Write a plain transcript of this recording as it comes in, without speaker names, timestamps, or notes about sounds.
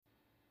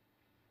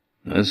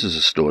This is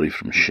a story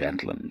from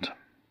Shetland,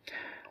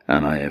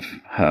 and I have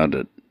heard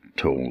it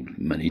told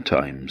many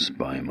times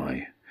by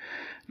my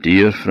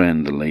dear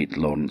friend, the late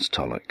Lawrence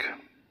Tulloch.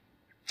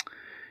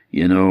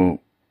 You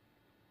know,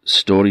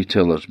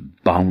 storytellers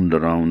bound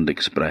around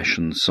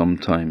expressions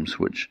sometimes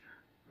which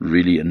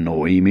really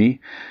annoy me.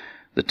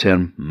 The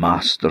term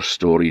master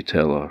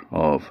storyteller,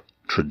 of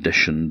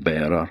tradition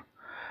bearer,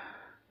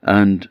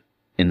 and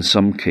in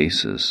some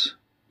cases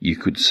you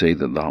could say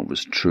that that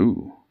was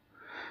true.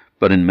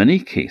 But in many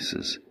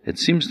cases, it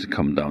seems to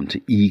come down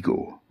to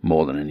ego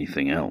more than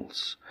anything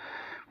else,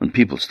 when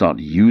people start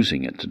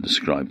using it to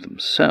describe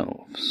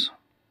themselves.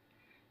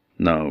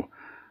 Now,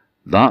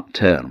 that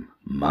term,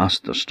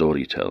 master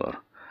storyteller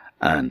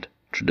and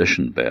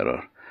tradition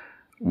bearer,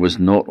 was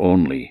not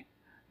only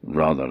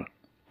rather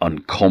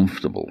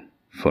uncomfortable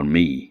for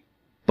me,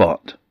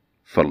 but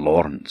for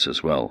Lawrence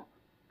as well.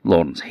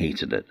 Lawrence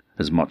hated it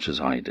as much as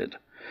I did.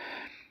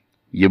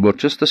 You were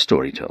just a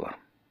storyteller.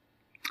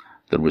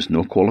 There was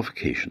no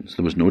qualifications,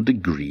 there was no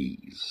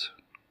degrees.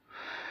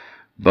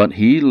 But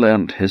he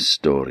learnt his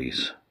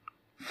stories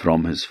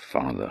from his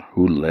father,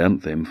 who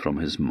learnt them from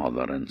his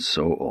mother, and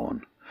so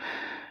on.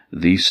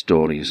 These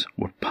stories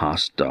were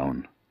passed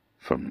down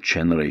from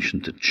generation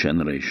to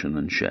generation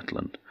in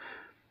Shetland,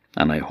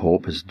 and I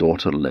hope his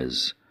daughter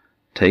Liz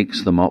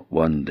takes them up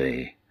one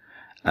day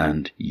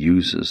and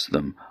uses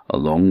them,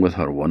 along with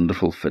her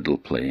wonderful fiddle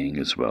playing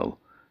as well,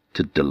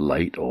 to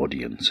delight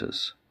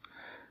audiences.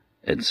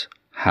 It's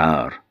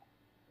her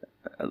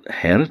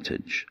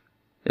heritage,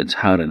 it's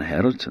her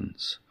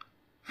inheritance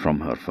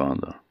from her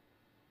father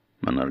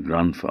and her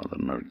grandfather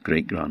and her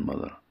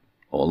great-grandmother,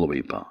 all the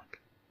way back.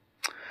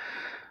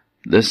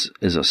 This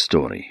is a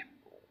story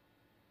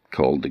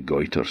called the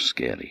Goita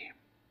Skerry.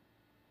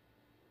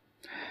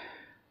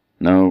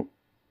 Now,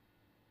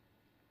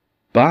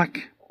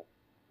 back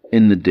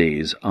in the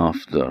days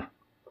after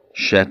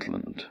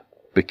Shetland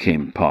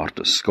became part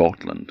of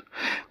Scotland,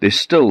 they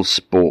still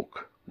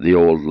spoke the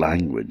old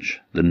language,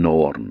 the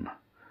Norn,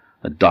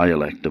 a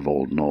dialect of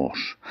Old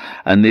Norse,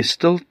 and they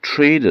still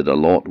traded a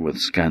lot with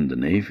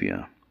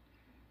Scandinavia.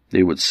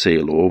 They would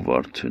sail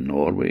over to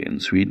Norway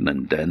and Sweden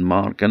and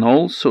Denmark, and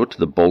also to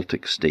the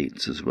Baltic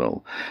states as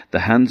well.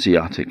 The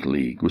Hanseatic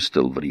League was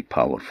still very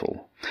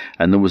powerful,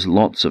 and there was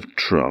lots of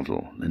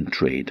travel and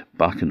trade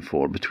back and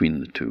forth between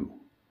the two.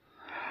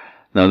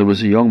 Now, there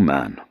was a young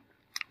man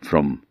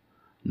from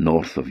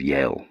north of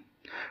Yell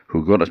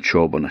who got a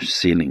job on a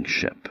sailing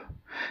ship,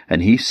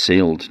 and he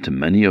sailed to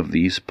many of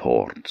these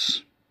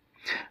ports.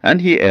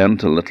 And he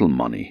earned a little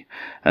money,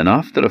 and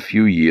after a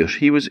few years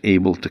he was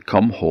able to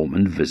come home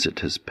and visit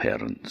his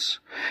parents.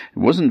 It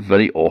wasn't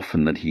very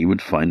often that he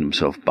would find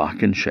himself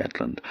back in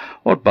Shetland,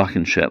 or back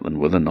in Shetland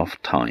with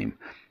enough time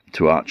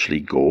to actually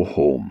go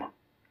home.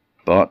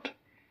 But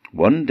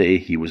one day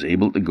he was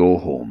able to go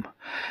home,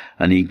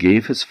 and he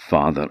gave his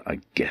father a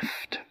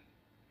gift.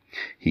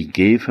 He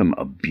gave him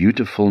a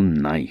beautiful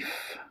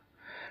knife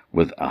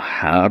with a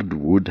hard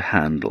wood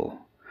handle,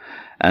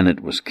 and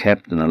it was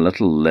kept in a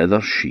little leather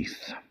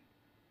sheath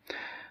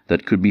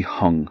that could be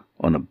hung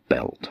on a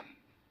belt.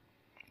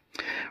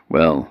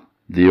 Well,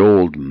 the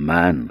old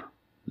man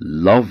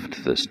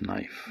loved this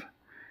knife.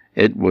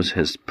 It was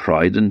his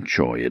pride and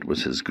joy, it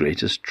was his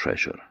greatest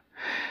treasure.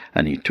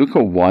 And he took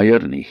a wire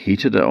and he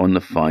heated it on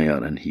the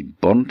fire, and he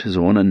burnt his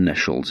own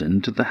initials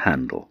into the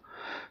handle,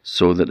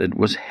 so that it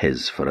was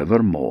his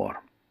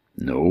forevermore.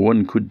 No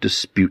one could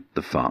dispute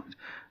the fact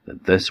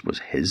that this was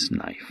his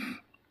knife.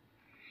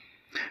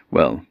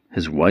 Well,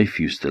 his wife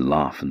used to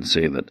laugh and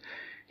say that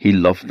he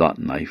loved that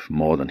knife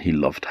more than he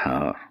loved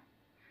her,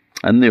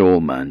 and the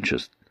old man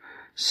just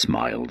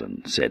smiled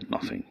and said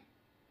nothing.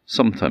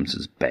 Sometimes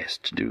it's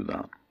best to do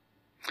that.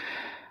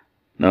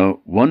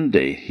 Now, one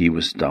day he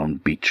was down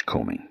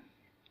beachcombing,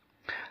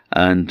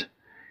 and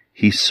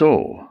he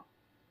saw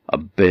a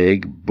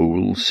big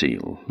bull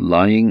seal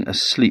lying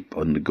asleep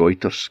on the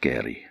Goita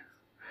Skerry.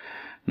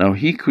 Now,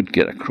 he could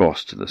get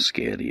across to the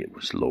Skerry. It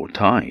was low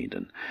tide,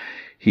 and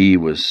he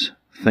was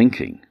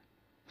thinking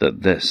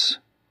that this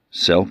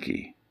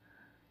selkie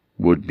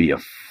would be a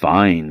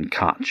fine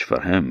catch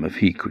for him if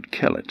he could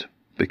kill it,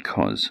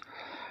 because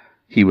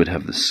he would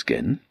have the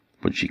skin,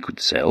 which he could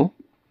sell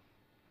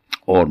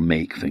or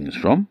make things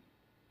from,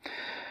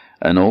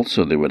 and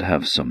also they would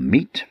have some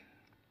meat,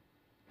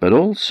 but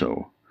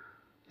also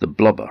the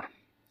blubber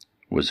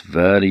was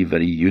very,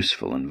 very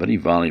useful and very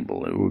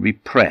valuable. It would be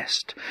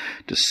pressed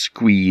to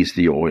squeeze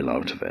the oil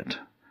out of it,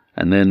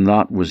 and then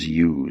that was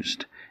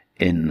used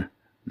in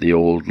the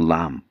old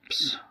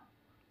lamps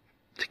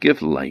to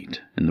give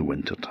light in the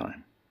winter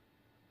time.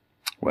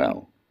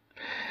 Well,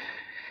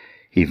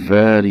 he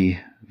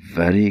very,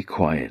 very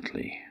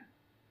quietly,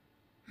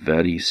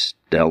 very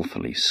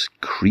stealthily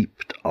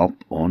creeped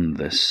up on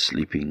this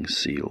sleeping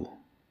seal,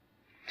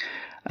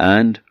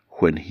 and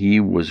when he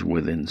was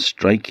within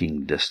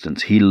striking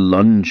distance, he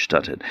lunged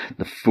at it,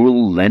 the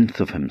full length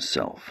of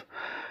himself.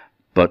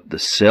 But the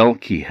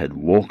selkie had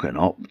woken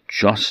up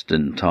just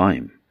in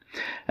time,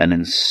 and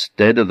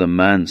instead of the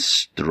man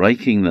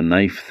striking the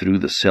knife through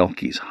the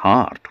Selkie's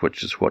heart,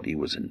 which is what he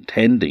was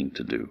intending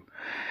to do,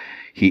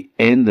 he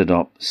ended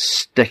up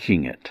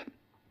sticking it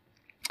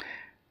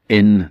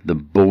in the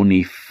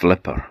bony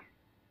flipper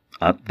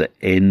at the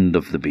end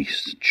of the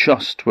beast,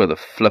 just where the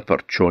flipper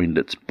joined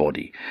its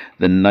body.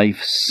 The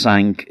knife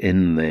sank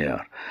in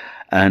there,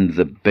 and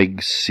the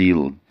big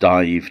seal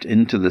dived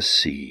into the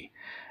sea,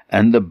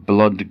 and the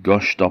blood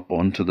gushed up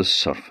onto the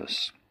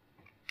surface,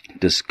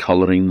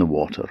 discolouring the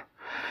water.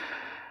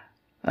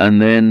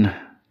 And then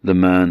the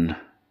man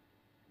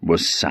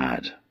was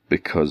sad,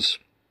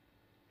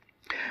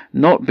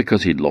 not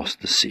because he'd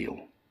lost the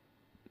seal.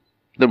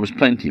 There was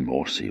plenty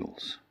more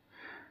seals,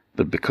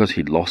 but because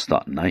he'd lost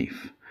that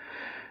knife.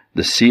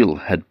 The seal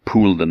had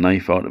pulled the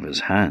knife out of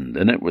his hand,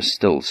 and it was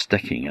still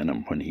sticking in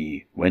him when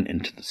he went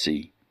into the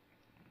sea.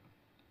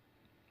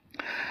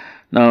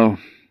 Now,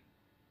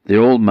 the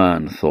old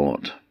man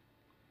thought,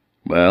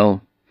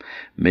 well,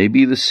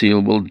 maybe the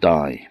seal will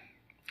die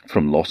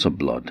from loss of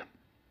blood,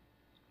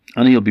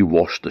 and he'll be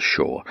washed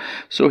ashore.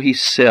 So he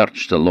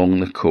searched along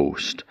the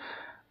coast,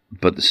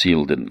 but the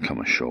seal didn't come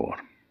ashore.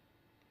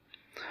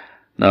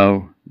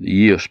 Now, the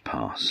years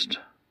passed,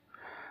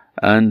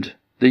 and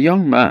the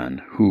young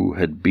man who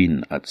had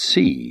been at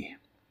sea,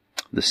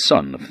 the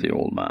son of the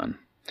old man,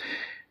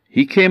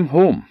 he came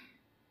home,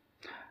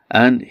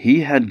 and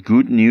he had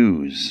good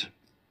news.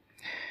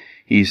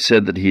 He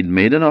said that he'd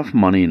made enough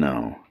money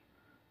now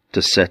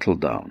to settle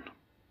down,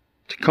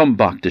 to come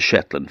back to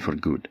Shetland for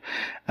good,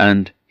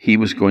 and he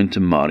was going to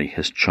marry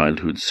his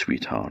childhood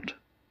sweetheart.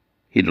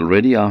 He'd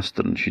already asked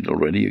her, and she'd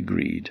already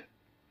agreed.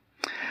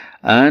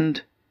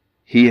 And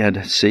he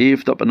had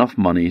saved up enough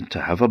money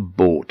to have a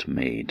boat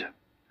made,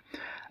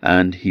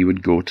 and he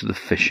would go to the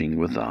fishing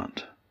with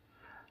that,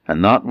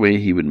 and that way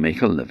he would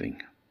make a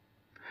living.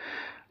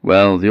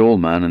 Well, the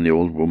old man and the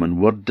old woman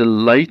were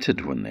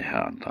delighted when they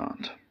heard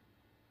that.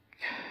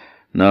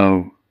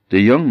 Now, the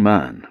young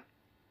man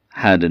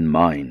had in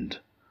mind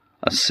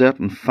a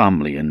certain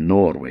family in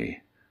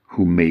Norway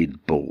who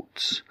made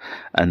boats,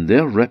 and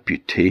their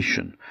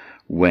reputation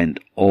went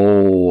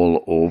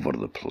all over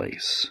the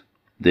place.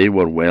 They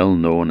were well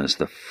known as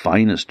the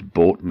finest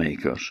boat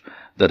makers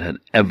that had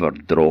ever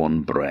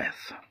drawn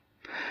breath.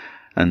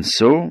 And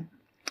so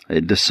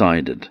it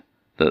decided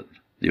that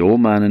the old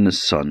man and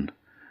his son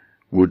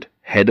would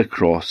head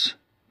across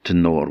to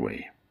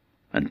Norway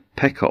and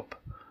pick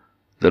up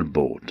their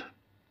boat,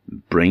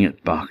 bring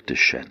it back to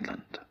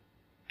Shetland.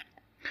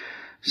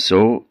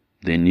 So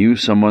they knew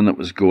someone that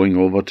was going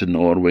over to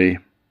Norway,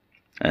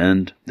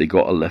 and they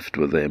got a lift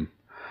with them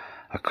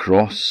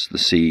across the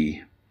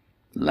sea,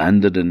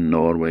 landed in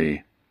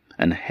Norway,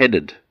 and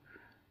headed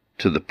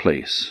to the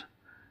place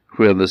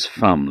where this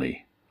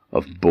family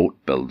of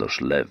boat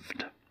builders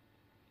lived.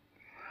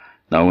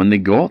 Now, when they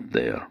got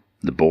there,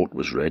 the boat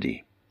was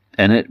ready,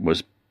 and it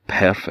was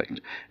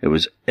perfect. It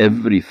was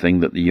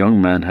everything that the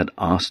young man had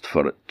asked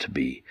for it to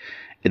be.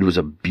 It was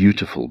a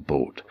beautiful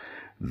boat,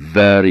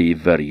 very,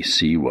 very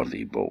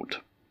seaworthy boat,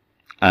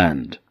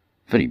 and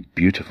very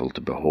beautiful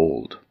to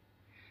behold.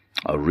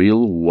 A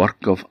real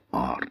work of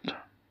art.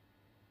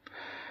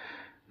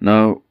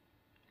 Now,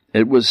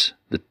 it was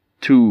the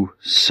two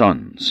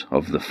sons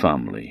of the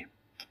family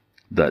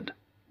that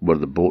were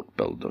the boat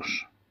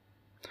builders.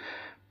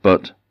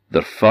 But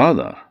their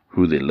father,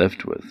 who they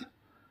lived with,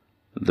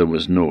 there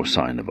was no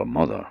sign of a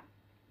mother.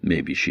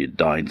 Maybe she had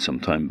died some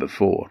time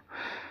before.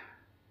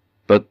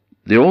 But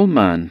the old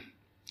man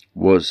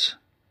was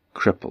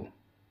crippled.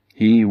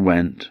 He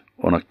went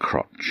on a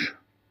crutch.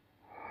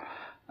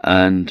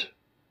 And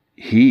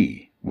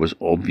he was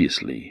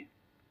obviously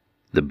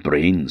the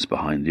brains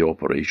behind the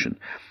operation.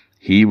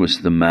 He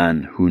was the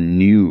man who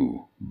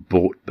knew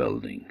boat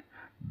building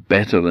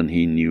better than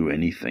he knew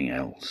anything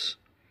else.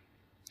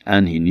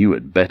 And he knew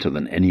it better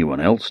than anyone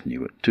else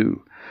knew it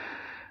too.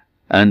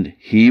 And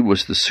he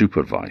was the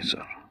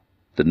supervisor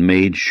that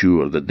made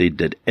sure that they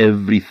did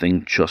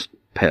everything just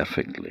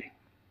perfectly.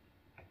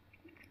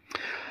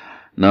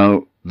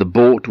 Now, the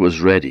boat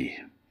was ready,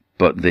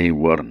 but they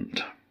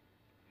weren't,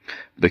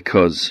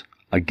 because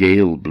a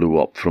gale blew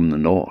up from the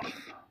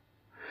north,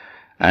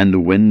 and the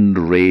wind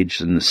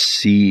raged, and the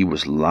sea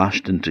was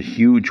lashed into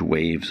huge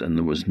waves, and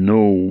there was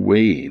no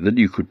way that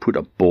you could put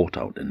a boat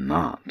out in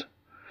that.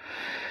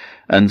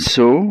 And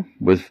so,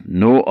 with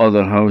no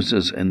other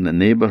houses in the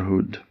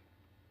neighbourhood,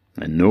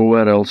 and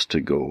nowhere else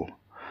to go,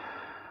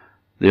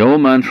 the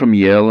old man from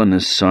Yell and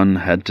his son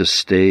had to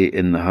stay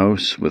in the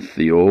house with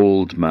the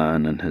old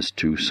man and his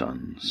two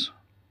sons.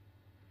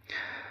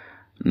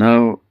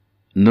 Now,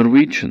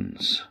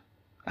 Norwegians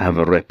have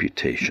a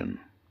reputation,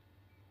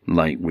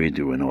 like we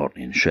do in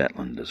Orkney and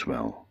Shetland as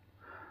well,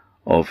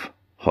 of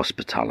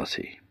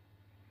hospitality.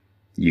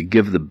 You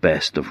give the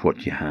best of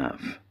what you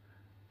have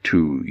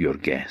to your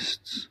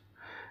guests,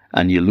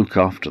 and you look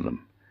after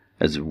them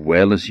as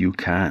well as you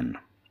can.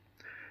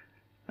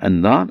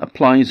 And that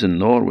applies in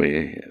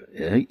Norway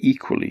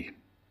equally.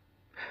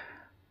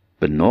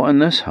 But not in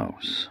this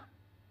house.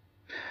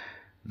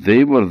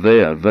 They were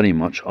there very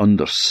much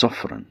under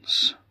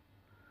sufferance.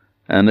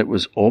 and it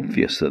was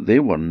obvious that they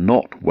were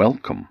not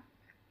welcome.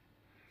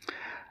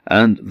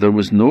 And there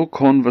was no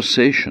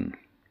conversation.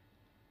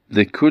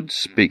 They could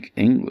speak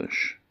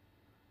English,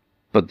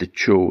 but they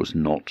chose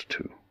not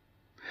to.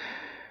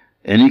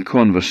 Any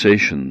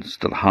conversations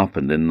that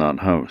happened in that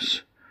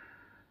house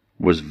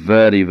was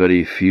very,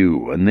 very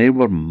few, and they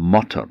were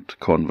muttered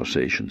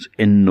conversations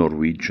in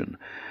Norwegian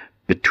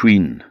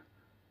between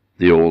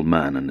the old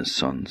man and his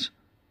sons.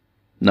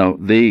 Now,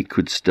 they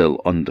could still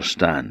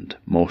understand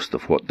most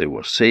of what they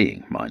were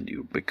saying, mind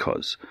you,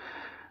 because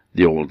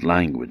the old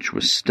language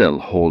was still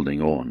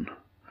holding on.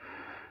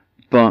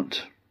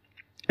 But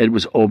it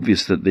was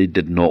obvious that they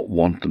did not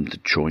want them to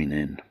join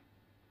in.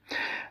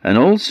 And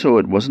also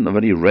it wasn't a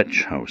very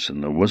rich house,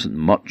 and there wasn't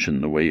much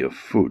in the way of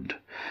food.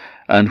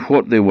 And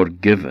what they were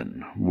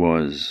given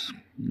was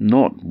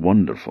not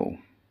wonderful,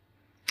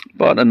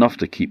 but enough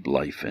to keep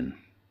life in.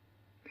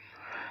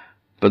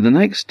 But the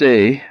next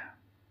day,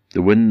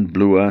 the wind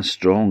blew as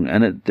strong,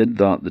 and it did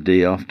that the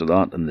day after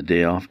that, and the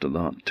day after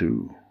that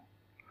too.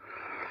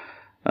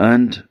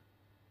 And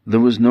there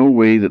was no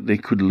way that they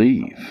could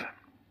leave.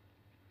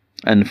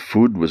 And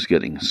food was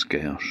getting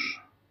scarce.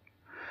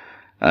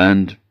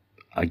 And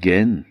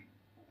again,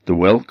 the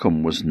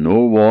welcome was no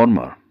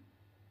warmer.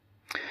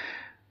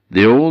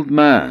 The old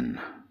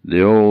man,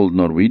 the old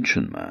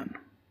Norwegian man,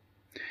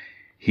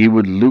 he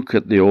would look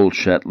at the old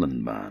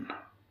Shetland man,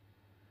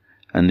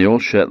 and the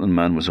old Shetland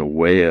man was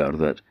aware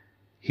that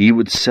he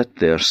would sit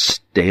there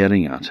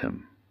staring at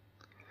him.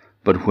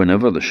 But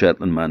whenever the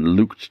Shetland man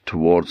looked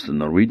towards the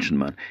Norwegian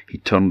man, he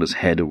turned his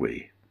head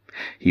away.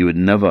 He would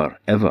never,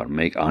 ever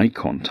make eye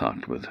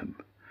contact with him.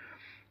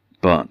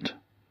 But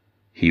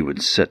he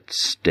would sit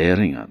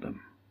staring at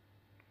him.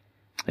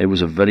 It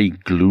was a very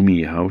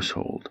gloomy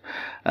household,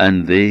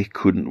 and they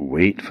couldn't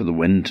wait for the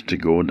wind to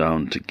go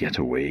down to get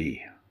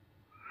away.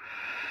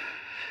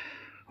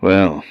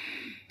 Well,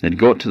 it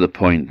got to the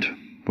point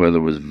where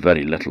there was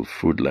very little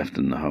food left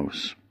in the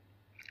house.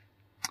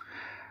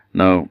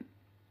 Now,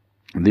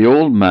 the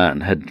old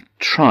man had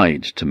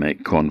tried to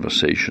make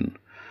conversation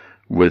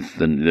with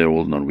the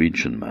old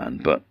Norwegian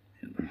man, but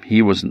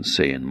he wasn't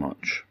saying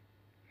much.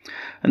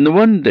 And the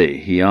one day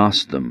he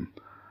asked them,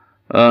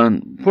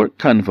 "What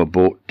kind of a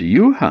boat do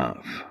you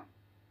have?"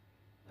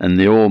 And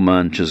the old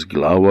man just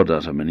glowered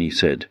at him, and he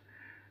said,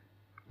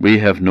 "We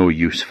have no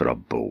use for a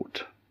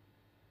boat."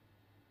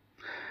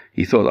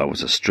 He thought that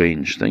was a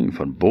strange thing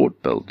for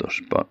boat builders,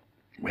 but,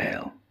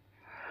 well,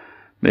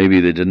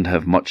 maybe they didn't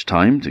have much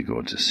time to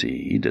go to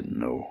sea. He didn't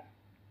know.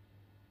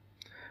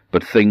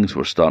 But things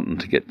were starting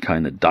to get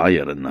kind of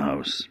dire in the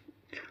house.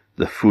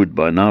 The food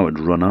by now had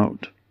run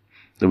out.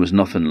 There was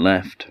nothing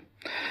left.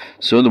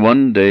 So the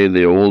one day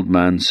the old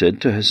man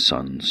said to his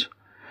sons,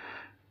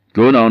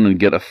 "Go down and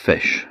get a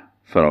fish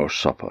for our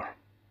supper."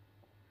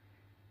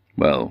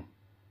 Well,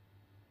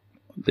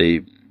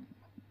 they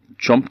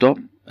jumped up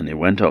and they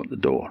went out the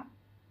door.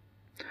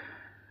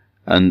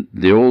 And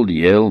the old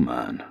Yale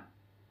man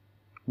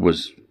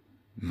was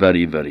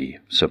very, very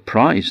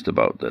surprised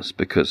about this,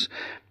 because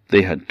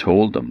they had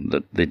told him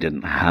that they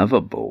didn't have a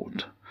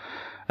boat,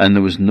 and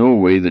there was no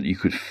way that you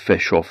could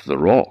fish off the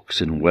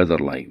rocks in weather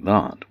like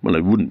that. Well,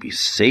 it wouldn't be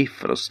safe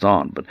for a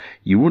start, but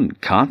you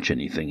wouldn't catch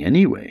anything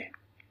anyway.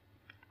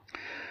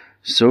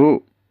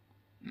 So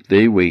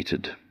they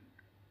waited,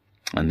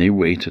 and they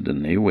waited,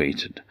 and they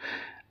waited.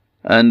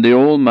 And the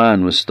old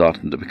man was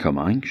starting to become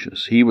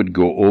anxious. He would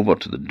go over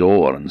to the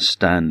door and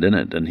stand in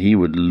it, and he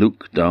would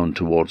look down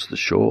towards the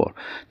shore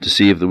to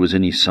see if there was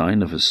any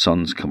sign of his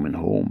sons coming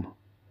home.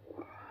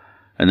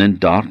 And then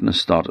darkness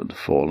started to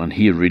fall, and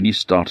he really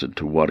started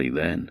to worry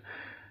then.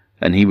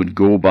 And he would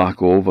go back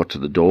over to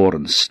the door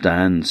and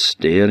stand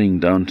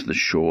staring down to the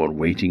shore,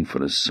 waiting for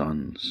his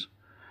sons.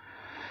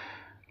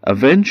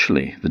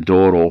 Eventually the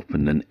door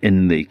opened, and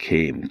in they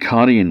came,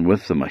 carrying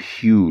with them a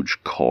huge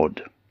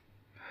cod.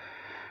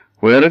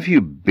 "Where have you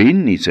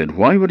been?" he said.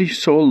 "Why were you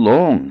so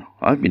long?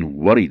 I've been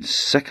worried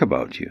sick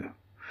about you."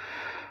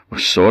 "We're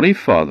sorry,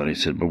 Father," he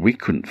said, "but we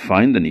couldn't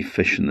find any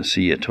fish in the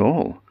sea at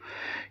all.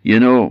 You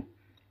know,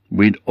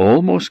 we'd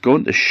almost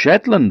gone to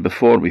Shetland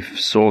before we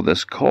saw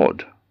this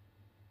cod."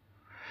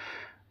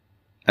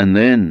 And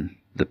then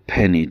the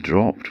penny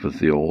dropped with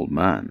the old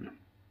man.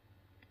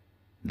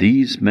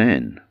 These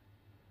men,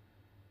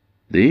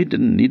 they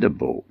didn't need a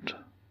boat,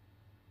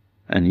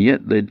 and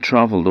yet they'd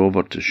travelled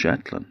over to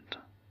Shetland.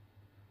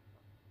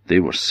 They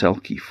were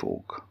Selkie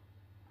folk,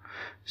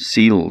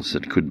 seals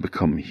that could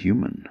become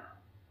human.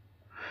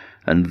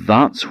 And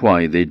that's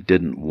why they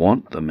didn't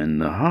want them in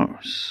the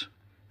house.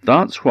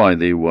 That's why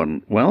they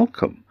weren't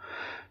welcome,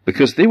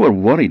 because they were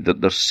worried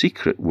that their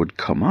secret would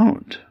come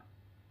out.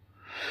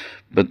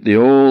 But the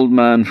old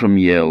man from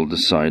Yale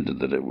decided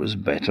that it was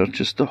better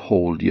just to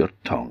hold your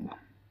tongue.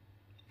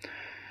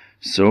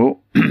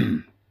 So,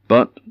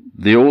 but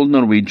the old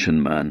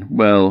Norwegian man,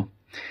 well,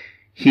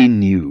 he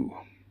knew.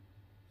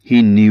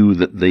 He knew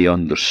that they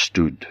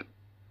understood,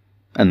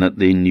 and that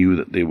they knew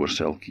that they were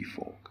Selkie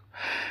folk.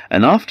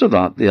 And after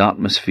that, the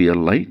atmosphere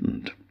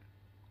lightened,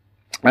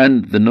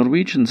 and the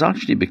Norwegians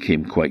actually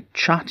became quite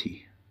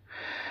chatty.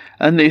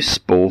 And they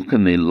spoke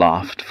and they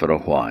laughed for a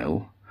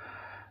while,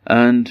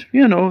 and,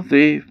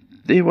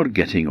 they were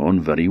getting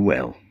on very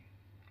well.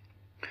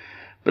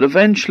 But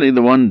eventually,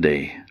 the one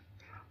day,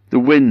 the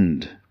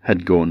wind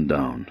had gone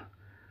down,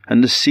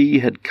 and the sea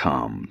had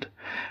calmed,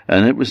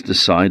 and it was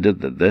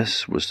decided that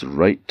this was the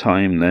right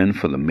time then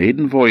for the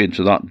maiden voyage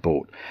of that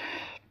boat.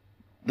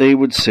 They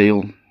would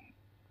sail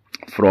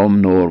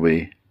from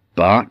Norway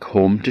back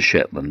home to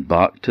Shetland,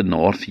 back to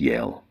North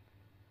Yell.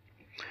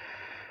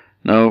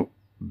 Now,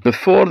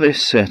 before they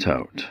set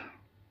out,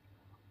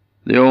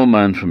 the old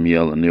man from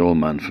Yell and the old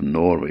man from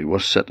Norway were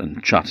sitting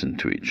chatting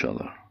to each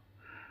other.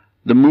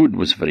 The mood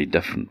was very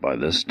different by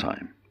this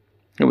time.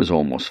 It was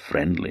almost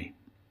friendly.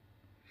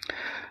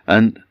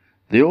 And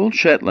the old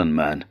Shetland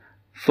man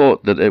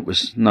thought that it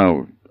was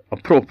now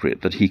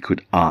appropriate that he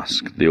could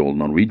ask the old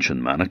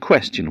Norwegian man a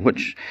question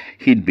which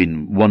he'd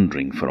been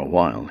wondering for a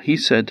while. He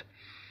said,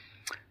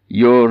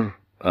 You're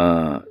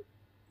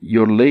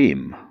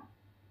lame.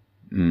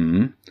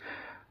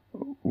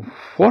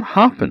 What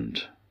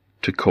happened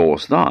to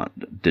cause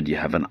that? Did you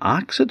have an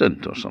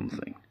accident or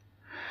something?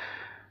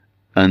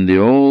 And the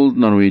old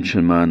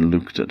Norwegian man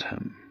looked at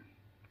him,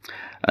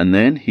 and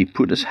then he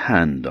put his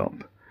hand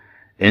up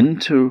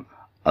into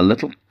a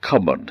little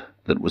cupboard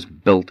that was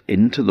built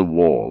into the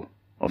wall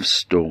of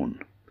stone,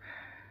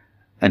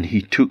 and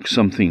he took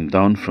something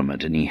down from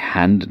it and he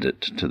handed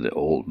it to the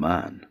old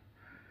man.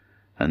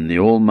 And the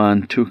old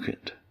man took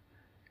it,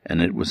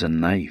 and it was a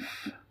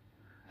knife,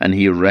 and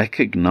he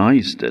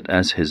recognized it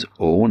as his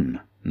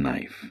own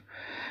knife.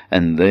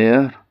 And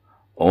there,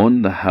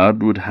 on the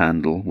hardwood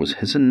handle, was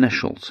his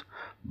initials,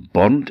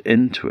 burnt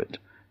into it,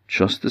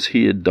 just as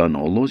he had done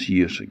all those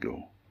years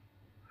ago.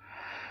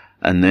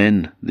 And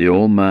then the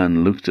old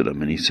man looked at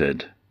him and he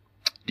said,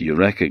 Do you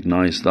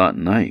recognize that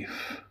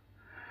knife?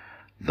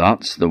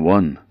 That's the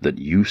one that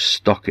you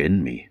stuck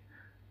in me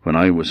when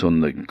I was on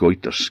the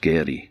Goita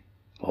Skerry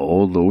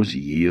all those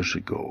years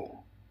ago.